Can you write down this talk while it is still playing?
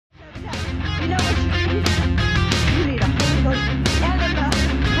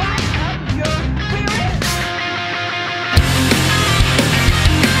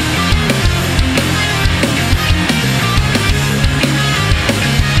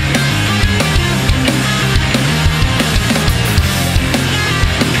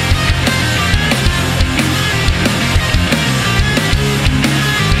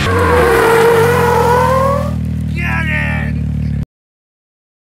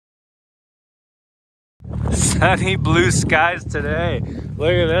Sunny blue skies today.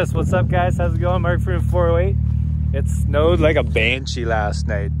 Look at this. What's up, guys? How's it going? Mark Freeman 408. It snowed like a banshee last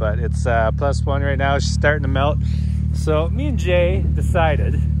night, but it's +1 right now. It's starting to melt. So me and Jay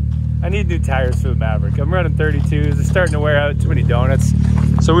decided I need new tires for the Maverick. I'm running 32s. It's starting to wear out, too many donuts.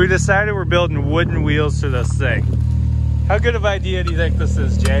 So we decided we're building wooden wheels for this thing. How good of an idea do you think this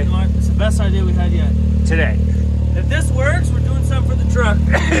is, Jay? You know what? It's the best idea we had yet. Today. If this works, we're doing something for the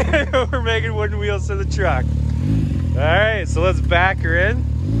truck. We're making wooden wheels for the truck. All right, so let's back her in.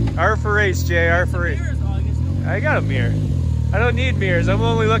 R for race, Jay, R for race. Oh, I guess no. I got a mirror. I don't need mirrors, I'm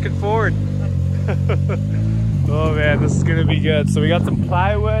only looking forward. Oh man, this is gonna be good. So we got some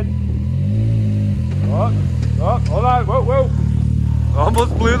plywood. Oh, hold on, whoa.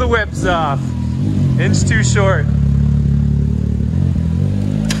 Almost blew the whips off. Inch too short.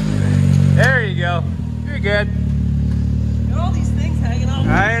 There you go, you're good. Got all these things hanging on.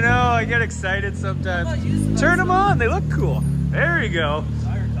 I know, I get excited sometimes. Turn them on, they look cool. There you go.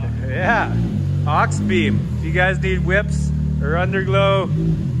 Yeah, ox beam. If you guys need whips or underglow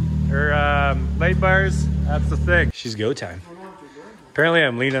or light bars, that's the thing. She's go time. Apparently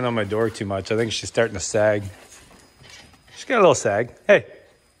I'm leaning on my door too much. I think she's starting to sag. She's got a little sag. Hey,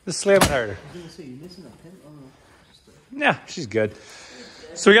 just slam it harder. Nah, she's good.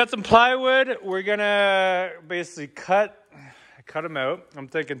 So we got some plywood. We're gonna basically cut them out. I'm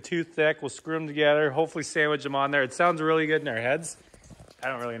thinking too thick. We'll screw them together. Hopefully sandwich them on there. It sounds really good in our heads. I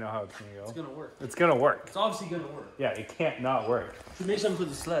don't really know how it's gonna go. It's gonna work. It's gonna work. It's obviously gonna work. Yeah, it can't not work. We made something for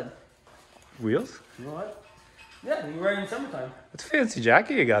the sled. Wheels? You know what? Yeah, you wear it in summertime. That's a fancy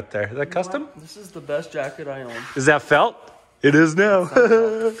jacket you got there. Is that custom? This is the best jacket I own. Is that felt? It is now.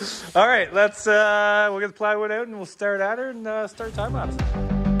 All right, let's we'll get the plywood out and we'll start at her and start time lapse.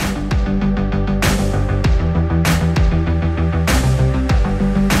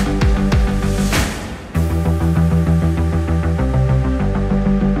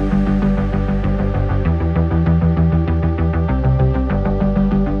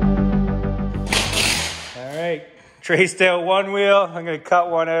 All right, traced out one wheel. I'm gonna cut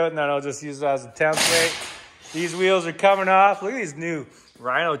one out and then I'll just use it as a template. These wheels are coming off. Look at these new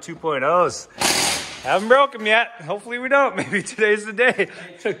Rhino 2.0s. Haven't broke them yet. Hopefully we don't. Maybe today's the day.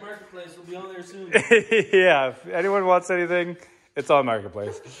 Hey, Marketplace will be on there soon. Yeah, if anyone wants anything, it's on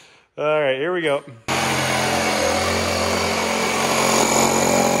Marketplace. All right, here we go.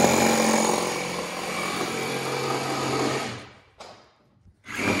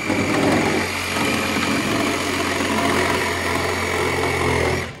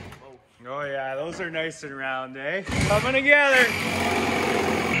 Oh yeah, those are nice and round, eh? Coming together.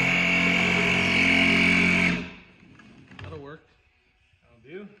 That'll work.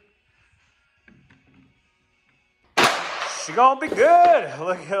 That'll do. Should all be good.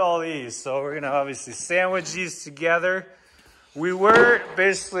 Look at all these. So we're gonna obviously sandwich these together. We were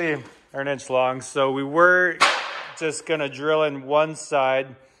basically an inch long, so we were just gonna drill in one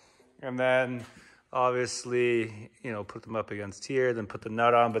side and then obviously, you know, put them up against here, then put the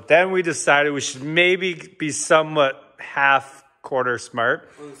nut on. But then we decided we should maybe be somewhat quarter smart.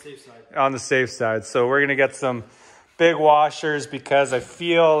 On the safe side. On the safe side. So we're gonna get some big washers because I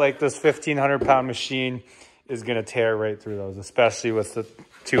feel like this 1,500-pound machine is gonna tear right through those, especially with the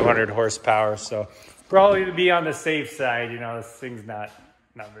 200 horsepower. So probably to be on the safe side, you know, this thing's not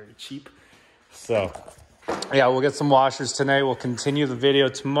very cheap. So yeah, we'll get some washers tonight. We'll continue the video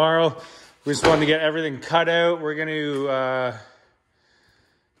tomorrow. We just wanted to get everything cut out. We're gonna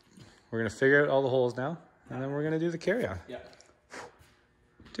figure out all the holes now, and then we're gonna do the carry-on. Yeah.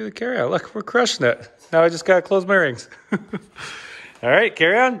 Do the carry-on. Look, we're crushing it. Now I just gotta close my rings. All right,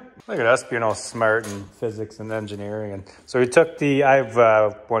 carry-on. Look at us being all smart in physics and engineering. And so we took I have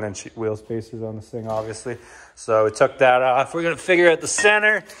 1-inch wheel spacers on this thing, obviously. So we took that off. We're gonna figure out the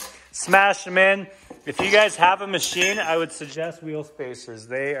center, smash them in. If you guys have a machine, I would suggest wheel spacers.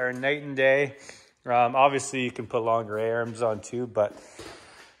 They are night and day. Obviously, you can put longer A-arms on too, but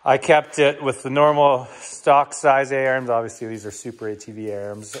I kept it with the normal stock size A-arms. Obviously, these are super ATV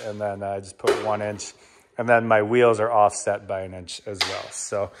A-arms, and then I just put 1 inch, and then my wheels are offset by 1 inch as well.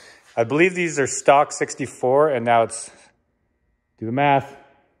 So I believe these are stock 64, and now it's, do the math.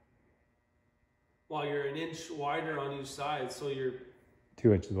 Well, you're 1 inch wider on each side, so you're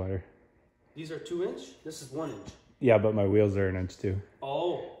 2 inches wider. These are 2 inch? This is 1 inch. Yeah, but my wheels are 1 inch too.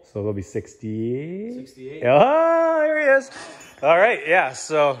 Oh. So they'll be 60. 68. Oh, there he is. All right, yeah.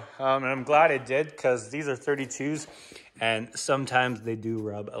 So and I'm glad I did because these are 32s and sometimes they do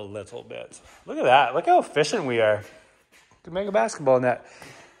rub a little bit. Look at that. Look how efficient we are. To make a basketball net.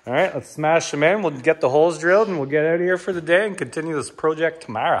 All right, let's smash them in. We'll get the holes drilled and we'll get out of here for the day and continue this project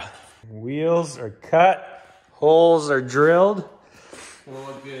tomorrow. Wheels are cut. Holes are drilled. It'll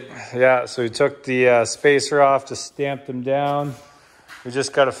look good. Yeah, so we took the spacer off to stamp them down. We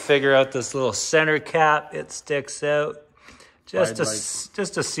just got to figure out this little center cap. It sticks out just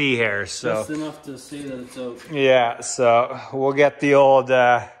a C hair. So Just enough to see that it's out. yeah, so we'll get the old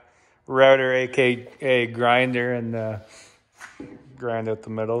router, aka grinder, and grind out the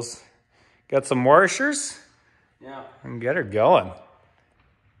middles. Got some washers. Yeah. And get her going.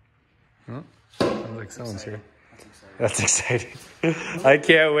 Sounds like someone's here. That's exciting. I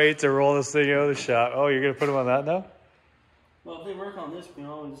can't wait to roll this thing out of the shop. Oh, you're going to put them on that now? Well, if they work on this, we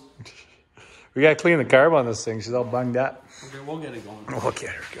can always... We got to clean the carb on this thing. She's all bunged up. Okay, we'll get it going. We'll get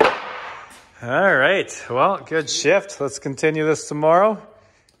her going. All right. Well, good shift. Let's continue this tomorrow.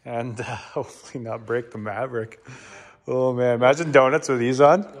 And hopefully not break the Maverick. Oh, man. Imagine donuts with these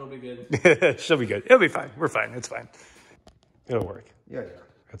on. It'll be good. She'll be good. It'll be fine. We're fine. It's fine. It'll work. Yeah.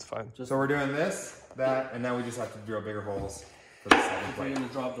 It's fine. So we're doing this, that, and now we just have to drill bigger holes for the second We're plate. going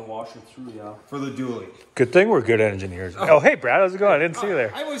to drop the washer through, yeah. For the dually. Good thing we're good engineers. Oh, hey, Brad. How's it going? I didn't see you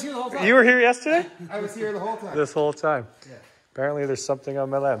there. I was here the whole time. You were here yesterday? I was here the whole time. This whole time. Yeah. Apparently there's something on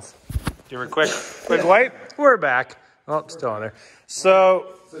my lens. Give her a quick wipe. We're back. Oh, it's still on there.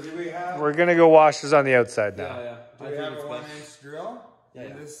 So do we have... we're going to go wash this on the outside now. Yeah. Do we have a 1-inch drill? Yeah.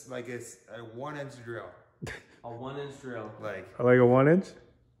 This, like, it's a 1-inch drill. A 1-inch drill. Like I like a 1-inch?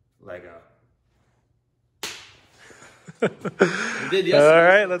 Lego. We did yesterday. All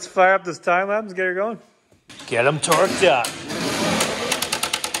right, let's fire up this time lapse and get her going. Get them torqued up.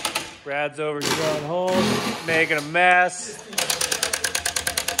 Brad's over drilling holes, making a mess.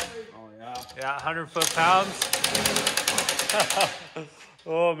 Oh, yeah. Yeah, 100 foot-pounds.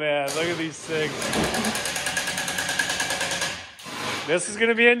 Oh, man, look at these things. This is going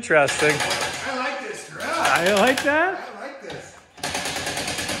to be interesting. I like this drill. I like that. I like this.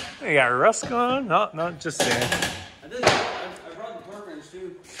 You got rust going on? No, just saying. I brought the torque wrench,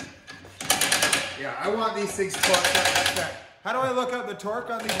 too. Yeah, I want these things torqued up. How do I look up the torque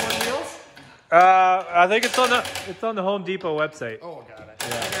on these wood wheels? I think it's on the Home Depot website. Oh, got it. Yeah.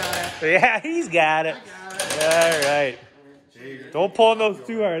 I got it. Yeah, he's got it. I got it. All right. Don't pull on those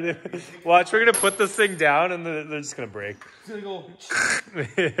too hard. Watch, we're gonna put this thing down and they're just gonna break. It's going to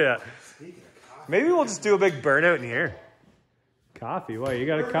go... Yeah. Maybe we'll just do a big burnout in here. Coffee? What? You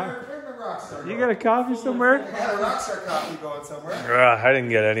got a coffee? Where'd the Rockstar You go? got a coffee somewhere? I had a Rockstar coffee going somewhere. I didn't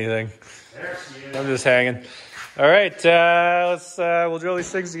get anything. There she is. I'm just hanging. All right, we'll drill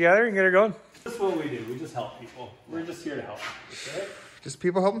these things together and get her going. That's what we do. We just help people. We're just here to help. Okay? Just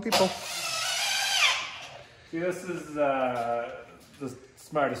people helping people. See, this is the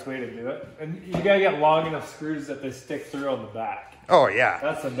smartest way to do it. And you gotta get long enough screws that they stick through on the back. Oh, yeah.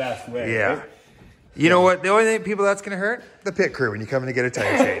 That's the best way. Yeah. Right? You know what? The only thing people that's going to hurt? The pit crew when you come in to get a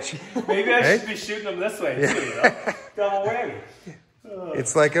tire change. Maybe I Hey? should be shooting them this way too, you know? Double whammy.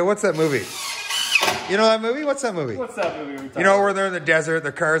 It's like, what's that movie? You know that movie? What's that movie? What's that movie we talking You know about? where they're in the desert,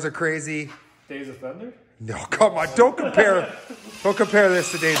 the cars are crazy. Days of Thunder? No, come on. Don't compare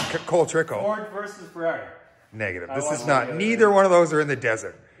this to Dave's Cole Trickle. Ford versus Ferrari. Negative. I This watched is not. it. Neither one of those are in the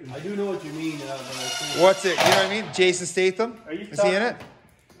desert. I do know what you mean. But I think... What's it? You know what I mean? Jason Statham? Are you Is he in it?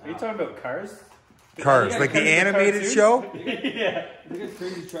 Are you talking about Cars? Cars. You Like gotta the cut into animated cartoon? show? Yeah. Look at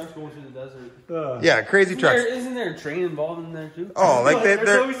crazy trucks going through the desert. Yeah, crazy trucks. Isn't there a train involved in there, too? Oh, like There's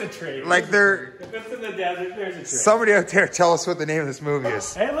they're always a train. like they're If it's in the desert, there's a train. somebody out there tell us what the name of this movie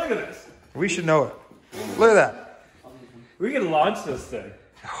is. Hey, look at this. We should know it. Look at that. We can launch this thing.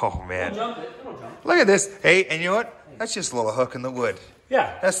 Oh man. Jump it. It'll jump. Look at this. Hey, and you know what? That's just a little hook in the wood.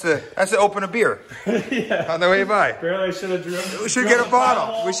 Yeah. That's to open a beer Yeah. on the way by. Apparently I should have driven. We should get a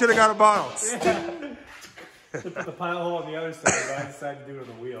bottle. We should have got a bottle. Put the pile hole on the other side, but I decided to do it on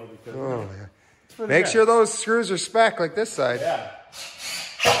the wheel because Oh, it's for the Make guy. sure those screws are spec like this side. Yeah.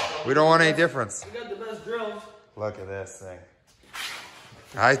 We don't want any difference. We got the best drills. Look at this thing.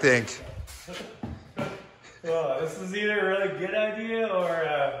 I think. Well, this is either a really good idea or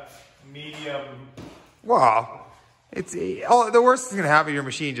a medium. Well, the worst that's gonna happen. Your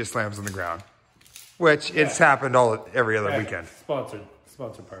machine just slams on the ground, which it's happened every other weekend. Sponsored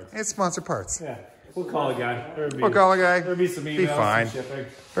parts. It's sponsored parts. Yeah. We'll call a guy. We'll call a guy. There'll be some emails. Be fine. Some shipping.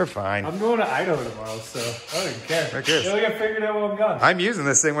 We're fine. I'm going to Idaho tomorrow, so I don't even care. Who cares? You'll get figured out while I'm gone. I'm using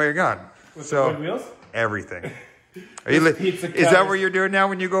this thing while you're gone. With So the wood wheels? everything. Are you Pizza is that cutters. what you're doing now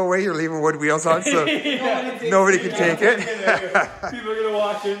when you go away? You're leaving wood wheels on so nobody can take it. People are going to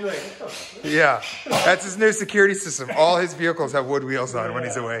walk in like, oh. Yeah, that's his new security system. All his vehicles have wood wheels on when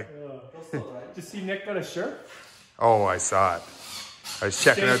he's away. Did you see Nick got a shirt? Oh, I saw it. I was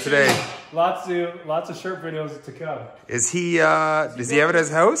checking out Stay tuned. today. Lots of shirt videos to come. Is he? Does he have it at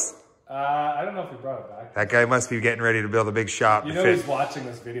his house? I don't know if we brought it back. That guy must be getting ready to build a big shop. You know he's watching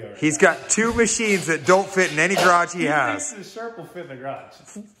this video right He's now. got 2 machines that don't fit in any garage he has. The Sharp will fit in the garage.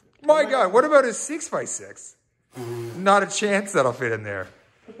 My God, what about his 6x6? Not a chance that'll fit in there.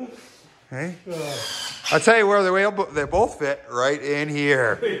 Hey? I'll tell you where they both fit, right in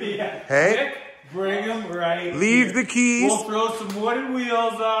here. Yeah. Hey? Nick, bring them right Leave here. the keys. We'll throw some wooden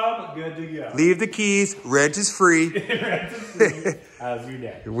wheels on. Good to go. Leave the keys. Rent is free. As you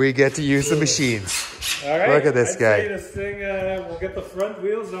know. We get to use the machines. All right. Look at this guy. Say this thing, we'll get the front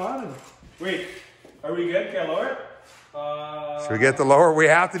wheels on. And... Wait, are we good? Can I lower it? Should we get the lower? We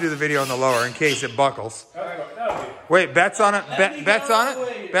have to do the video on the lower in case it buckles. Wait, bets on it? Bets on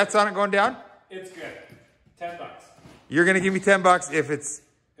it? Bets on it going down? It's good. $10. You're going to give me $10 if it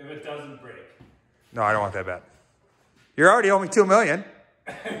doesn't break. No, I don't want that bet. You're already owing me $2 million.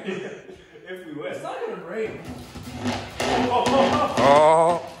 If we win. It's not going to break.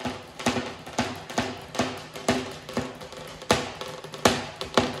 Oh.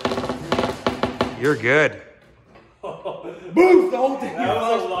 You're good. Move the whole thing. That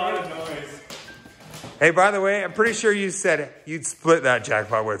was a lot of noise. Hey, by the way, I'm pretty sure you said you'd split that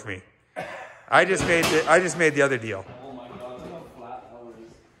jackpot with me. I just made the other deal. Oh my God, look how flat that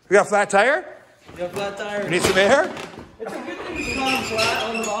is. We got a flat tire? You got flat tire. You need some air? It's a good thing it's not flat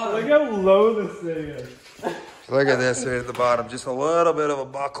on the bottom. Look how low this thing is. Look at this right at the bottom. Just a little bit of a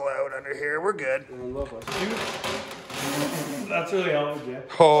buckle out under here. We're good. That's really helpful, Jeff.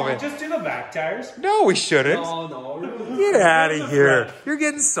 Oh, man. Just do the back tires. No, we shouldn't. No. Get out of here. You're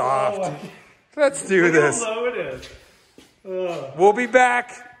getting soft. Let's do Look this. how low it is. We'll be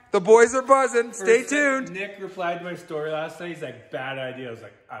back. The boys are buzzing. Stay tuned. Nick replied to my story last night. He's like, bad idea. I was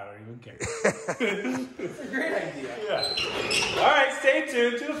like, I don't even care. It's a great idea. Yeah. All right, stay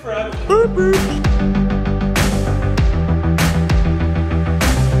tuned to the front. Boop, boop.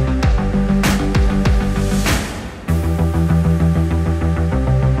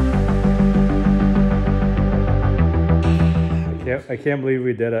 I can't believe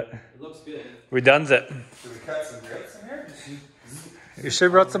we did it. It looks good. We done's it. Should we cut some grips in here? You should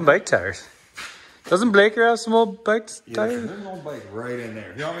have brought some bike tires. Doesn't Blaker have some old bike tires? There's an old bike right in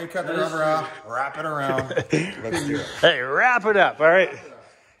there. You want me to cut the rubber off? Wrap it around. Let's do it. Hey, wrap it up. All right.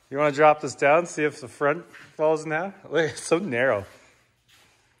 You want to drop this down, see if the front falls in half? Look, it's so narrow.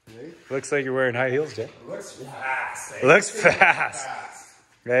 Looks like you're wearing high heels, Jay. It looks fast. It looks fast.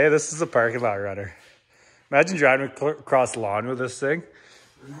 Hey, this is a parking lot runner. Imagine driving across the lawn with this thing.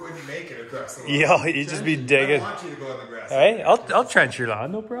 You wouldn't make it across the lawn. Yo, you'd just be digging. I want you to go in the grass. Hey, I'll trench your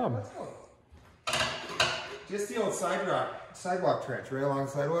lawn, no problem. Just the old sidewalk trench, right along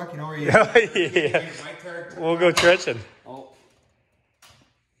the sidewalk. You know where you Yeah. We'll go trenching. Oh.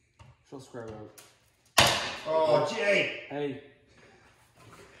 She'll scrub out. Oh, Jay. Hey.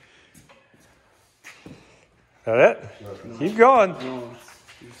 That it? Keep going. No,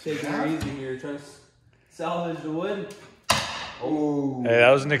 you're taking it easy here. Trying to salvage the wood. Oh. Hey, that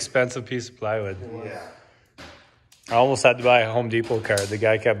was an expensive piece of plywood. Yeah. I almost had to buy a Home Depot card. The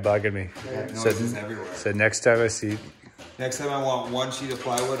guy kept bugging me. Noises everywhere. Said next time I see. Next time I want one sheet of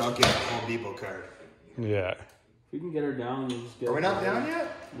plywood, I'll get a Home Depot card. Yeah. If we can get her down, we'll just get Are her we not down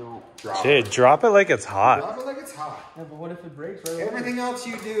yet? No. Drop Jay, it. drop it like it's hot. Drop it like it's hot. Yeah, but what if it breaks right away? Everything else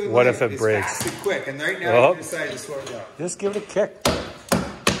you do What like, if it is breaks? fast and quick, and right now Oh. you decided to slow it down. Just give it a kick.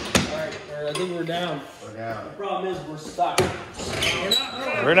 Alright, I think we're down. We're down. The problem is we're stuck.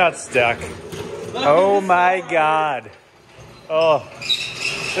 We're not stuck. Oh my God. Oh,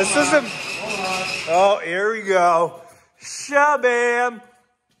 this isn't. Oh, here we go. Shabam.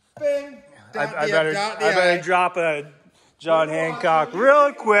 Bing. I better drop a John Hancock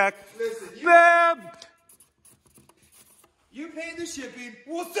real quick. Listen, Bam. you pay the shipping,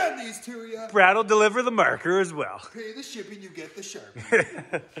 we'll send these to you. Brad will deliver the marker as well. Pay the shipping, you get the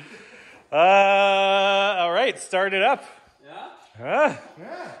Sharpie. All right, start it up. Yeah?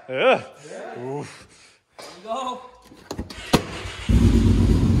 Yeah. Oof. Go.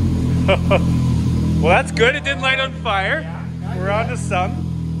 Well, that's good. It didn't light on fire. We're on to some.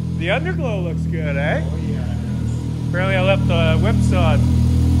 The underglow looks good, eh? Oh, yeah. Apparently I left the whips on.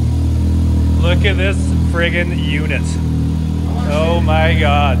 Look at this friggin' unit. Oh my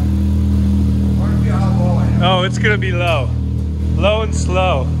God. Oh, it's gonna be low. Low and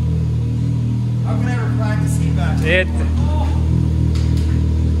slow. How can I ever find the seat back? It.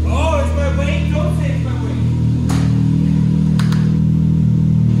 Oh, it's my weight. Don't say it's my weight.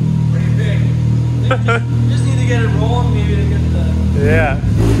 Pretty big. Just need to get it rolling, maybe to get the. Yeah.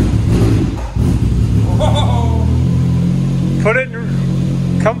 Whoa. Put it.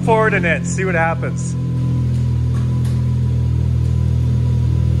 Come forward in it. See what happens.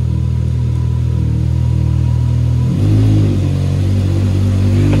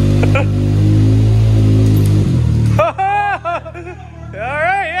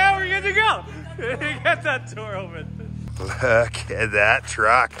 at that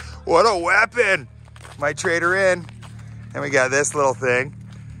truck. What a weapon. Might trade her in. And we got this little thing.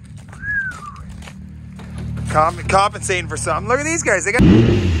 Compensating for something. Look at these guys. They got...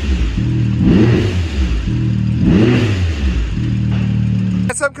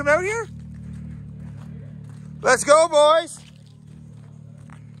 Got something coming out here? Let's go, boys.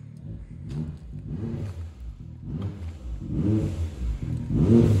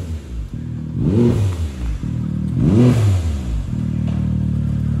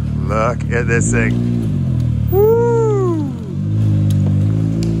 Look at this thing. Woo!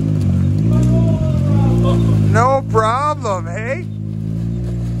 No problem, hey?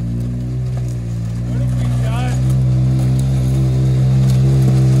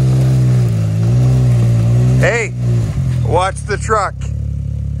 Hey, watch the truck.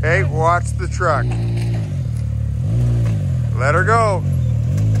 Hey, watch the truck. Let her go.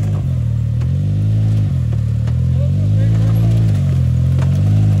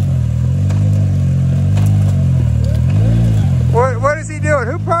 What is he doing?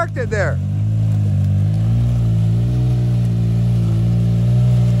 Who parked it there?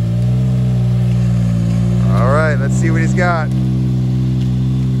 All right, let's see what he's got.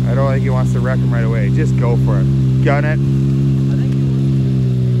 I don't think he wants to wreck him right away. Just go for it. Gun it.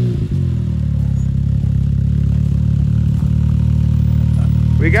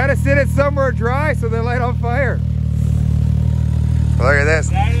 We gotta sit it somewhere dry so they light on fire. Look at this.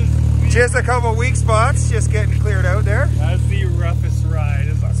 Just a couple weak spots, just getting cleared out there. That's the roughest ride.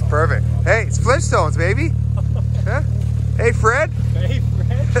 It's perfect. Hey, it's Flintstones, baby. Huh? Hey, Fred. Hey,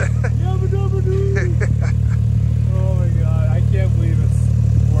 Fred. Oh my God, I can't believe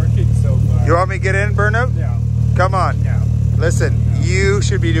it's working so far. You want me to get in, burnout? No. Come on. No. Listen, you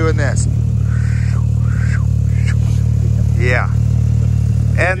should be doing this. Yeah.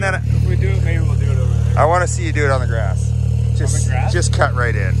 And then if we do it, maybe we'll do it over there. I want to see you do it on the grass. On the grass? Just cut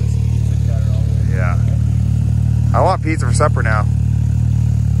right in. Just cut it all the way. Yeah. I want pizza for supper now.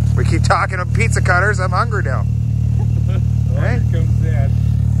 We keep talking of pizza cutters. I'm hungry now. Hey? Here comes in.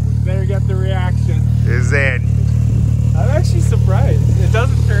 We better get the reaction. Is in. I'm actually surprised. It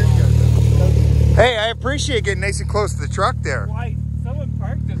doesn't turn good. Hey, I appreciate getting nice and close to the truck there. Why? Someone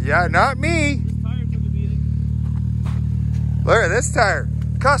parked it. Yeah, not me. This tire took a beating. Look at this tire.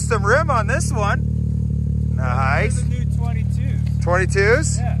 Custom rim on this one. Nice. These are the new 22s.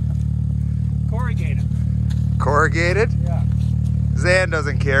 22s? Yeah. Corrugated. Corrugated? Yeah. Zan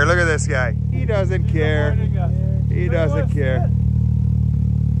doesn't care. Look at this guy. He doesn't care. He doesn't care.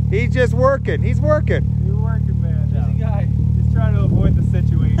 He's just working. He's working. You're working, man. Busy guy. He's trying to avoid the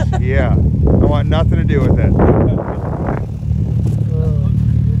situation. Yeah. I want nothing to do with it.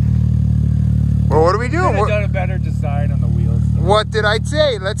 Well, what are we doing? Could have done a better design on the wheels. What did I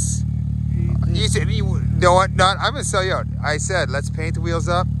say? Let's... You said, you know what? Not, I'm going to sell you out. I said, let's paint the wheels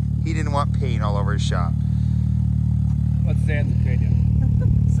up. He didn't want paint all over his shop. What's Dan's opinion?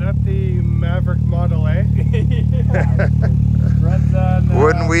 Is that the Maverick Model A? Yeah. Runs on...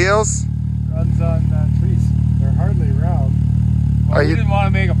 Wooden wheels? Runs on trees. They're hardly round. Well, we didn't want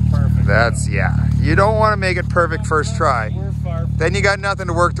to make them perfect. That's, yeah. You don't want to make it perfect first try. We're far from... Then you got nothing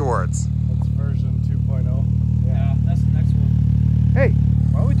to work towards. That's version 2.0. Yeah, that's the next one. Hey.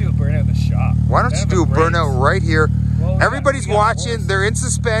 Why don't we do a burnout in the shop? Why don't you do a burnout right here? Well, Everybody's watching. They're in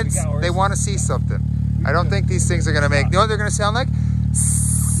suspense. They want to see something. I don't think these things are going to make... You know what they're going to sound like?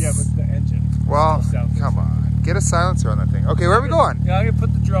 Yeah, but the engine. Well, come on. Get a silencer on that thing. Okay, where are we going? Yeah, I'm going to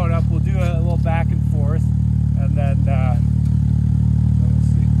put the drone up. We'll do a little back and forth. And then... we'll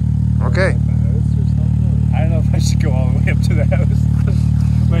see. Okay. I don't know if I should go all the way up to the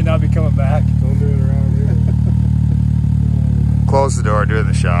house. Might not be coming back. Don't do it around here. Close the door, do it in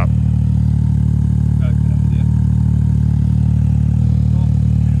the shop.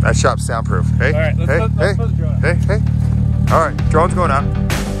 That shop's soundproof. Hey, all right, let's put the drone up. Hey. All right, drone's going up.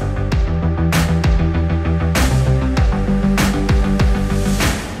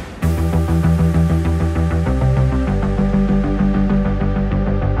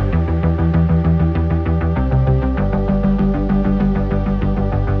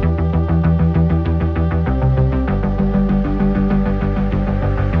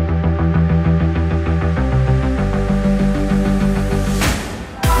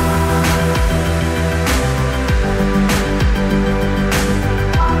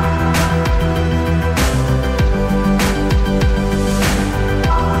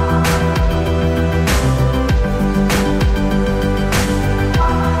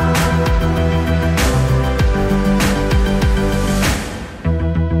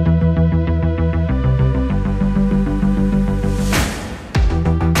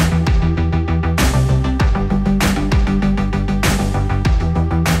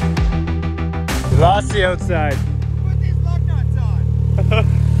 Lost the outside. Put these lug nuts on.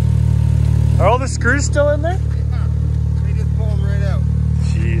 Are all the screws still in there? Yeah, they just pulled right out.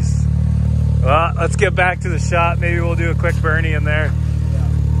 Jeez. Well, let's get back to the shop. Maybe we'll do a quick Bernie in there. Yeah.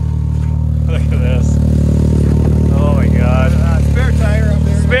 Look at this. Oh my God. Spare tire up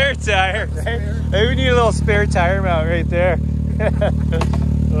there. Spare tire. Right? Maybe we need a little spare tire mount right there.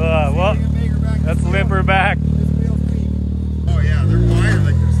 Well, let's limp her back. Oh yeah, they're wired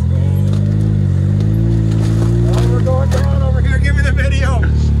like this. Oh, we're going down over here. Give me the video.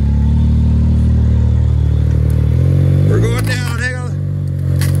 We're going down. Hang on.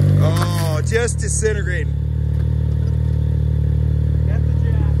 Oh, just disintegrating. Get the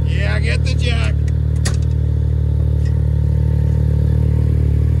jack. Yeah, get the jack.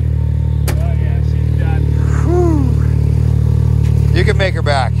 Oh yeah, she's done. Whew. You can make her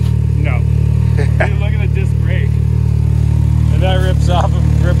back. No. Hey, look at the disc brake. And that rips off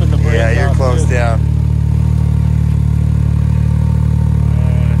of ripping the brake. Yeah, you're off close too. down.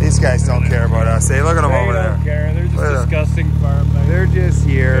 These guys don't care about us. Hey, look at them They over don't there. care. They're just Look at them. disgusting farmland. They're just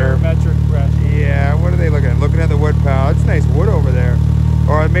here. Barometric pressure. Yeah, what are they looking at? Looking at the wood pile. It's nice wood over there.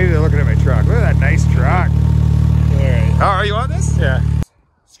 Or maybe they're looking at my truck. Look at that nice truck. Alright. Oh, are you on this? Yeah.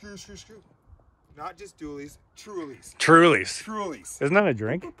 Screw, screw, screw. Not just dualies, trulies. Trulies. Trulies. Isn't that a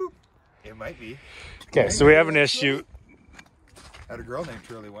drink? Boop, boop. It might be. Okay, so we have an issue. Had a girl named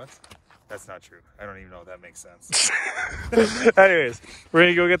Truly once. That's not true. I don't even know if that makes sense. Anyways, we're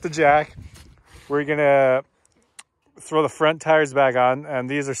gonna go get the jack. We're gonna throw the front tires back on, and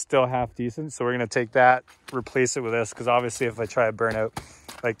these are still half decent. So we're gonna take that, replace it with this, because obviously if I try a burnout,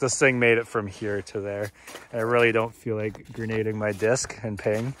 like this thing made it from here to there. And I really don't feel like grenading my disc and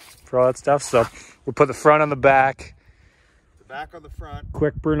paying for all that stuff. So we'll put the front on the back. The back on the front.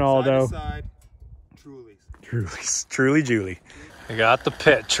 Quick Bernaldo. Side to side. Trulies. Truly Julie. I got the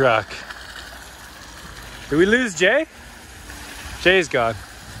pit truck. Did we lose Jay? Jay's gone.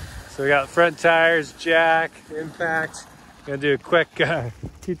 So we got front tires, jack, impact. Gonna do a quick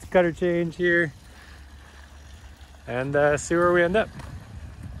pizza cutter change here and see where we end up.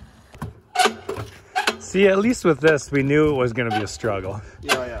 See, at least with this, we knew it was gonna be a struggle.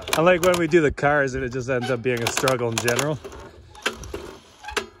 Yeah, yeah. Unlike when we do the cars and it just ends up being a struggle in general.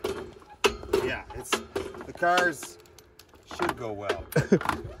 Yeah, the cars should go well.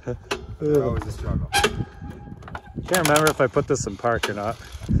 They're always a struggle. Can't remember if I put this in park or not.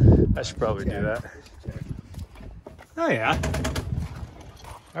 I should probably do that. Oh yeah.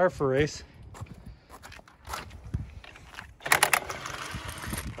 R for race.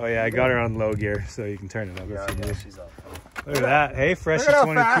 Oh yeah, I got her on low gear, so you can turn it up if you need. She's up. Look at that. Hey, fresh Look at how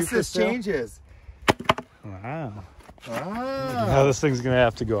 22 fast for this sale. changes. Wow. Ah. Now this thing's gonna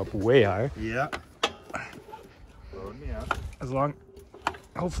have to go up way higher. Yeah. Load me up. As long,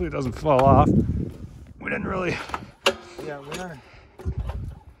 hopefully it doesn't fall off. We didn't really. Yeah, we're not.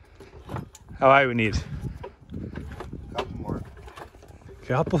 How high we need? Couple more.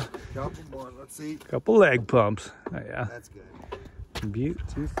 Couple more. Let's see. couple leg pumps. Oh yeah. That's good.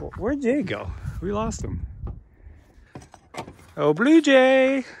 Beautiful. Where'd Jay go? We lost him. Oh, Blue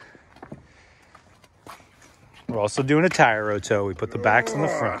Jay. We're also doing a tire roto. We put the backs in the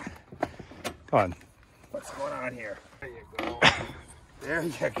front. Come on. What's going on here? There you go. There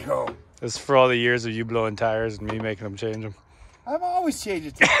you go. This is for all the years of you blowing tires and me making them change them. I've always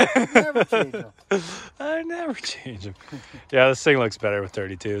changed it. Never changed them. I never change them. Yeah, this thing looks better with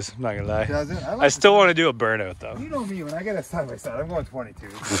 32s. I'm not gonna lie. Does it? I still want to do a burnout though. You know me, when I get a side by side, I'm going 22.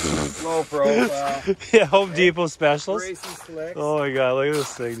 Low profile. Yeah, Home Depot specials. Racing slicks. Oh my god, look at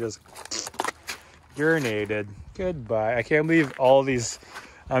this thing just urinated. Goodbye. I can't believe all these.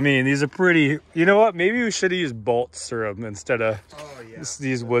 I mean, these are pretty. You know what? Maybe we should have used bolts through them instead of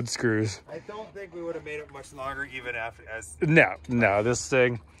these wood screws. I don't think we would have made it much longer even after as. No, this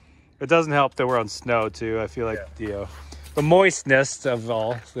thing. It doesn't help that we're on snow too. I feel like the moistness of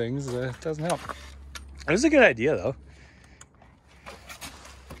all things doesn't help. It was a good idea though.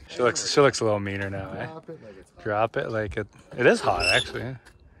 She looks a little meaner now, eh? Drop it like it. It is hot actually.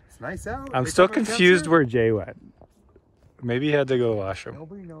 It's nice out. I'm still confused where Jay went. Maybe he had to go wash him.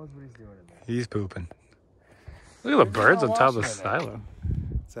 Nobody knows what he's doing in there. He's pooping. Look at the birds on top of the silo.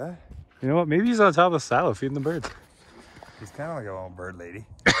 What's that? You know what? Maybe he's on top of the silo feeding the birds. He's kind of like a little bird lady.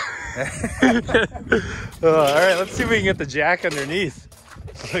 All right, let's see if we can get the jack underneath.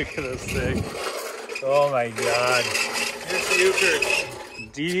 Look at this thing. Oh my god. Here's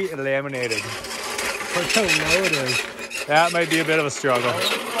delaminated. Look how low it is. That might be a bit of a struggle.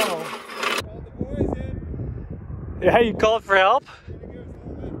 Yeah, you called for help?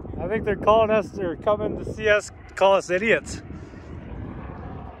 I think they're calling us, they're coming to see us, call us idiots.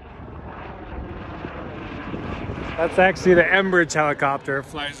 That's actually the Enbridge helicopter. It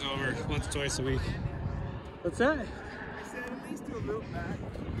flies over once, twice a week. What's that? I said at least do a loop back.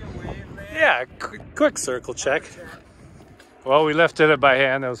 Get away and land. Yeah, quick circle check. Well, we lifted it by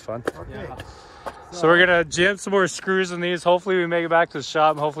hand. That was fun. Okay. So we're gonna jam some more screws in these. Hopefully we make it back to the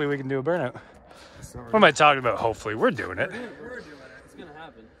shop and hopefully we can do a burnout. What am I talking about? Hopefully, we're doing it. We're doing it. It's gonna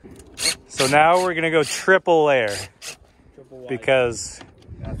happen. So now we're gonna go triple layer Triple wide. because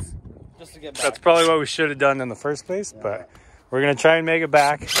Just to get back. that's probably what we should have done in the first place, but we're gonna try and make it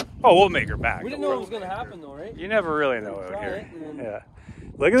back. Oh, we'll make her back. We didn't know it was gonna happen though, right? You never really know out Try here. it and then- Yeah.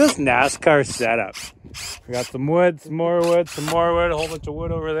 Look at this NASCAR setup. We got some wood, some more wood, some more wood, a whole bunch of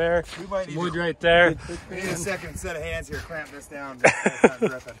wood over there. We might Some need wood to- right there. We need a second set of hands here. Clamp this down.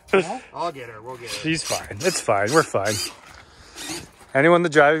 I'll get her. We'll get her. She's fine. It's fine. We're fine. Anyone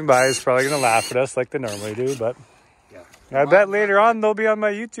that's driving by is probably going to laugh at us like they normally do, but I bet later on they'll be on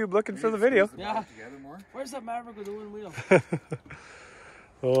my YouTube looking for the video. Yeah. Together more. Where's that Maverick with the wooden wheel?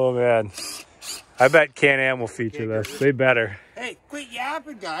 Oh, man. I bet Can Am will feature this. They better. Hey, quit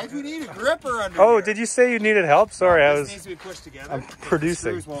yapping, guys. We need a gripper under Oh, here. did you say you needed help? Sorry, I This was... needs to be pushed together. I'm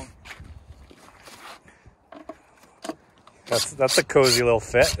producing. Screws won't- That's a cozy little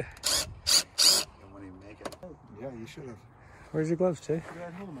fit. won't even make it. Yeah, you should have. Where's your gloves, Jay? They're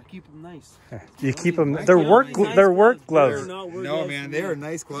at home. I keep them nice. You keep them... They're work gloves. No, man, they are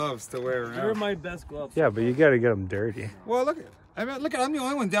nice gloves to wear They're around. my best gloves. Yeah, but you got to get them dirty. Well, look at. I mean, look at. I'm the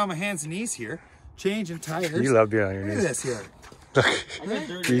only one down my hands and knees here, changing tires. You love being on your Look at knees. this here. I got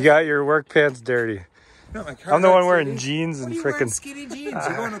dirty. You got your work pants dirty. No, my car I'm the one got wearing dirty. jeans What and are you wearing frickin'... skinny jeans?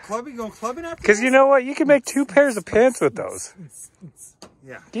 You going to clubbing? You going clubbing after? Because you know what? You can make 2 pairs of pants with those.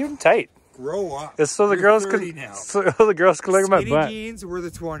 Yeah. Keep them tight. Grow up. It's so the You're girls 30 can... now. So the girls can look at my Skinny butt. jeans were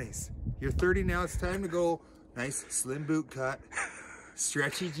the 20s. You're 30 now. It's time to go. Nice slim boot cut,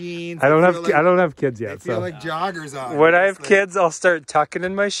 stretchy jeans. I don't They have kids They yet, feel so... like joggers on. When I It's have like, kids, I'll start tucking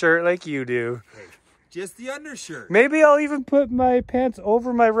in my shirt like you do. just the undershirt. Maybe I'll even put my pants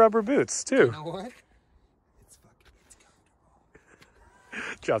over my rubber boots, too. You know what? It's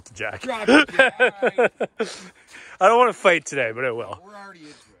comfortable. Drop the jack. Drop it. Yeah, all right. I don't want to fight today, but I will. We're already into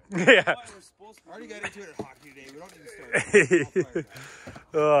it. Yeah. Already got into it at hockey today. We don't need to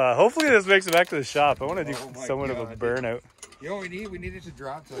start. Hopefully this makes it back to the shop. I want to do Oh my somewhat of a God. burnout. You know what we need? We need it to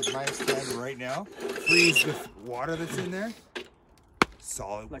drop to like -10 right now. Freeze the water that's in there.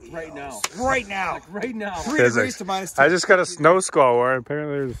 Solid. Like right now. Right now. Like right now. 3 Physics. degrees to -10. I just got a snow squall warning.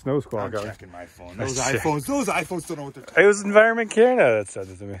 Apparently there's a snow squall I'm going. checking my phone. Those Shit. iPhones don't know what they're talking It was Environment Canada that said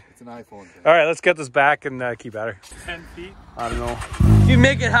it to me. It's an iPhone thing. All right, let's get this back and keep at her. 10 feet? I don't know. If you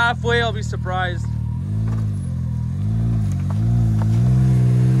make it halfway, I'll be surprised.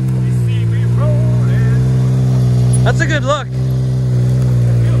 You see me rolling. That's a good look.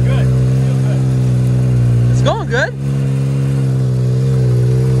 Feel good. Feel good. It's going good.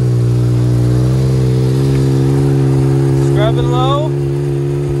 Scrubbing low.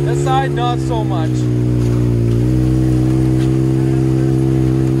 This side, not so much.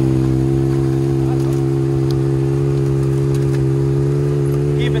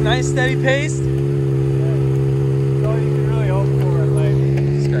 Keep a nice steady pace. That's all you can really hope for in life.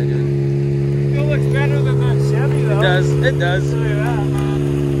 This guy good. Still looks better than that Chevy, though. It does. It does. Look at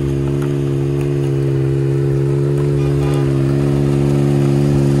that.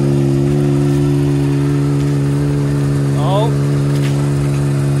 Oh.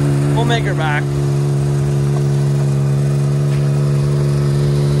 We'll make her back.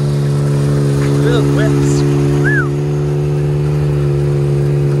 Look at those whips.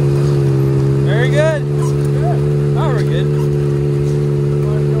 Very good. Oh, we're good.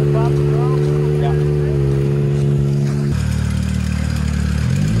 Yeah.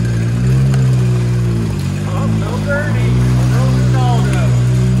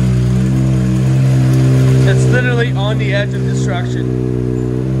 It's literally on the edge of destruction.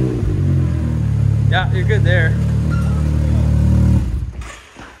 Yeah, you're good there.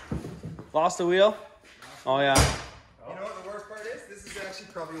 Lost the wheel? Oh yeah. You know what the worst part is? This is actually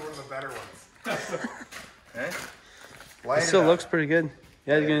probably one of the better ones. Okay? It still looks pretty good.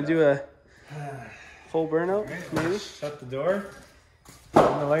 Yeah, you're gonna do a full burnout, maybe? Shut the door.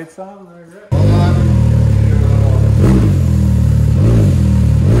 Turn the lights on. Let it rip.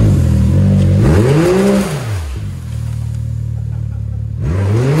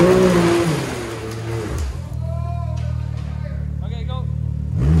 Okay, go.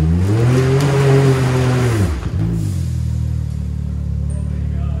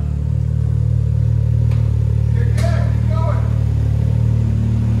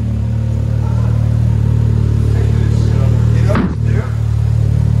 You know what to do?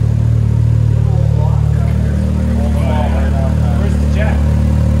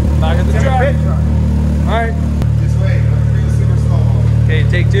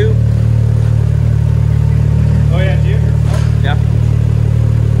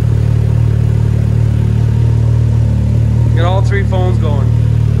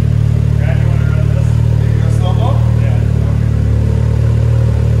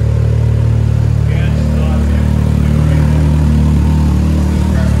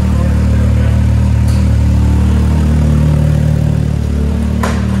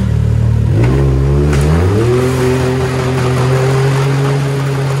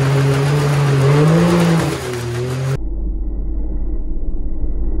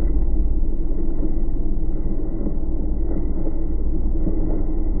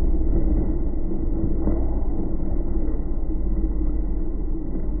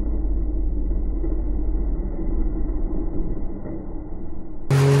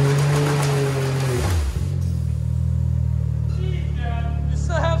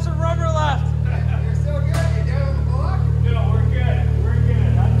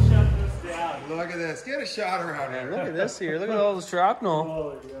 look at this. Get a shot around here. Look at this here. Look at all the shrapnel.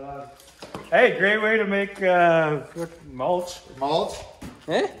 Oh my god. Hey, great way to make mulch. Mulch?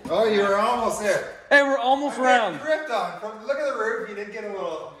 Eh? Oh, you were almost there. Hey, we're almost round. Ripped on. Look at the roof. You did get a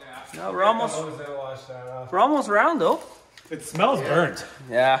little. No, we're almost round though. It smells burnt.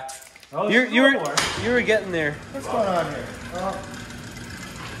 Yeah. Oh, You were getting there. What's going on here? Oh.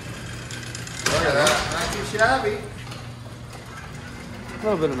 Look at that. Not too shabby. A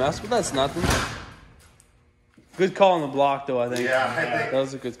little bit of mess, but that's nothing. Good call on the block though, I think. Yeah, I think. That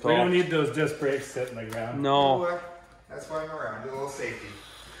was a good call. We don't need those disc brakes sitting on the ground. No. That's why I'm around. Do a little safety.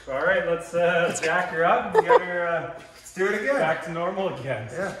 All right, let's jack her up and get her Let's do it again. back to normal again.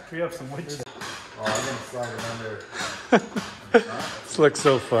 Yeah. Free up some wood chips. Oh, I'm gonna slide it under. This looks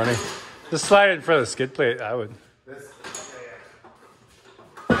so funny. Just slide it in front of the skid plate. I would.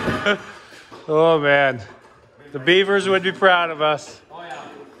 Oh man, the beavers would be proud of us. Oh yeah.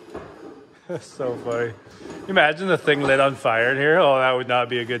 That's so funny. Can you imagine the thing lit on fire in here? Oh, that would not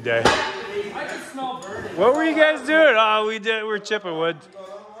be a good day. I can smell burning. What were you guys doing? Oh, we're chipping wood.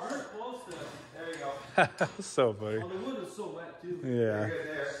 We're close to it. There you go. That's so funny. Oh, the wood is so wet too. Yeah.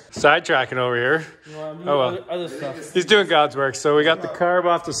 Sidetracking over here. Oh well. Other stuff. He's doing God's work. So we got the carb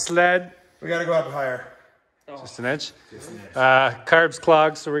off the sled. We gotta go up higher. Just an inch. Carb's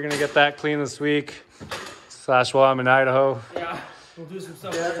clogged, so we're gonna get that clean this week. / while I'm in Idaho. Yeah. We'll do some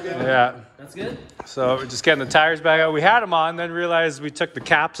stuff. Yeah. That's good. So we're just getting the tires back out. We had them on, then realized we took the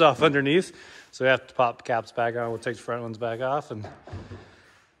caps off underneath. So we have to pop the caps back on. We'll take the front ones back off, and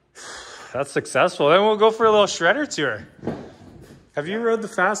that's successful. Then we'll go for a little shredder tour. Have you rode the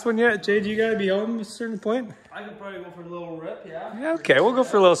fast one yet? Jade, you gotta be home at a certain point? I could probably go for a little rip, yeah. Yeah, okay, we'll go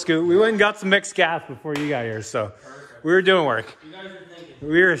for a little scoot. We went and got some mixed gas before you got here, so we were doing work. You guys are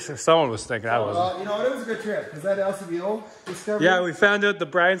thinking. Someone was thinking, I wasn't. You know what? It was a good trip. Is that LCBO discovery? Yeah, we found out the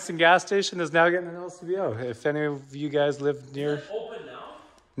Bryanston gas station is now getting an LCBO. If any of you guys live near. Open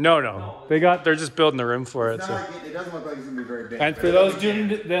now? No. They're just building the room for it. So. It doesn't look like it's gonna be very big. And for those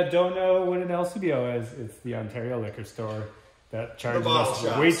that don't know what an LCBO is, it's the Ontario liquor store that charges bottle us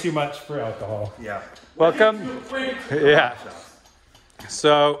shops. way too much for alcohol. Yeah. Welcome. Yeah.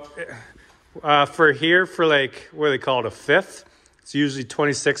 So for here, for like, what do they call it, a fifth, it's usually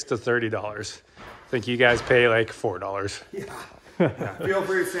 $26 to $30. I think you guys pay like $4. Yeah. Feel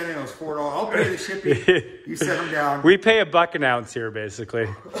free to send in those $4. I'll pay the shipping. You set them down. We pay $1 an ounce here, basically.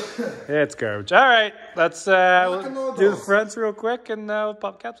 It's garbage. All right, let's we'll do the fronts real quick and we'll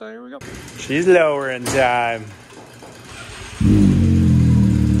pop caps on. Here we go. She's lowering time.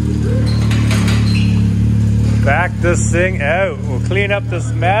 Back this thing out. We'll clean up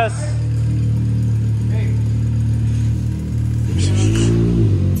this mess.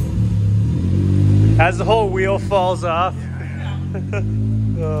 As the whole wheel falls off.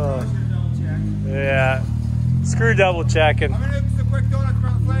 Oh. Yeah. Screw double checking.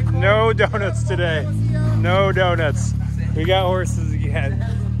 No donuts today. No donuts. We got horses again.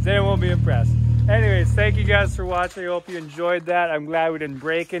 They won't be impressed. Anyways, thank you guys for watching. I hope you enjoyed that. I'm glad we didn't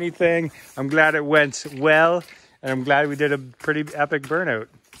break anything. I'm glad it went well. And I'm glad we did a pretty epic burnout.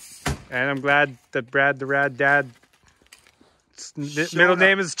 And I'm glad that Brad the Rad Dad, middle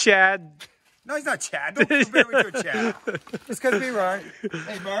name is Chad. No, he's not Chad. Don't compare me to a Chad. It's gonna be right.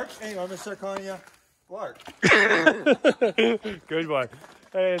 Hey, Mark. Hey, I'm gonna start calling you Clark. Good one.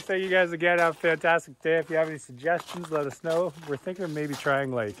 Hey, thank you guys again. Have a fantastic day. If you have any suggestions, let us know. We're thinking of maybe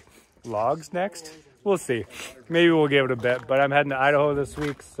trying like logs next. We'll see. Maybe we'll give it a bit. But I'm heading to Idaho this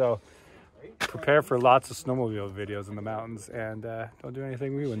week, so prepare for lots of snowmobile videos in the mountains, and don't do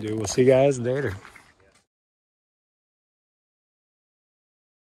anything we wouldn't do. We'll see you guys later.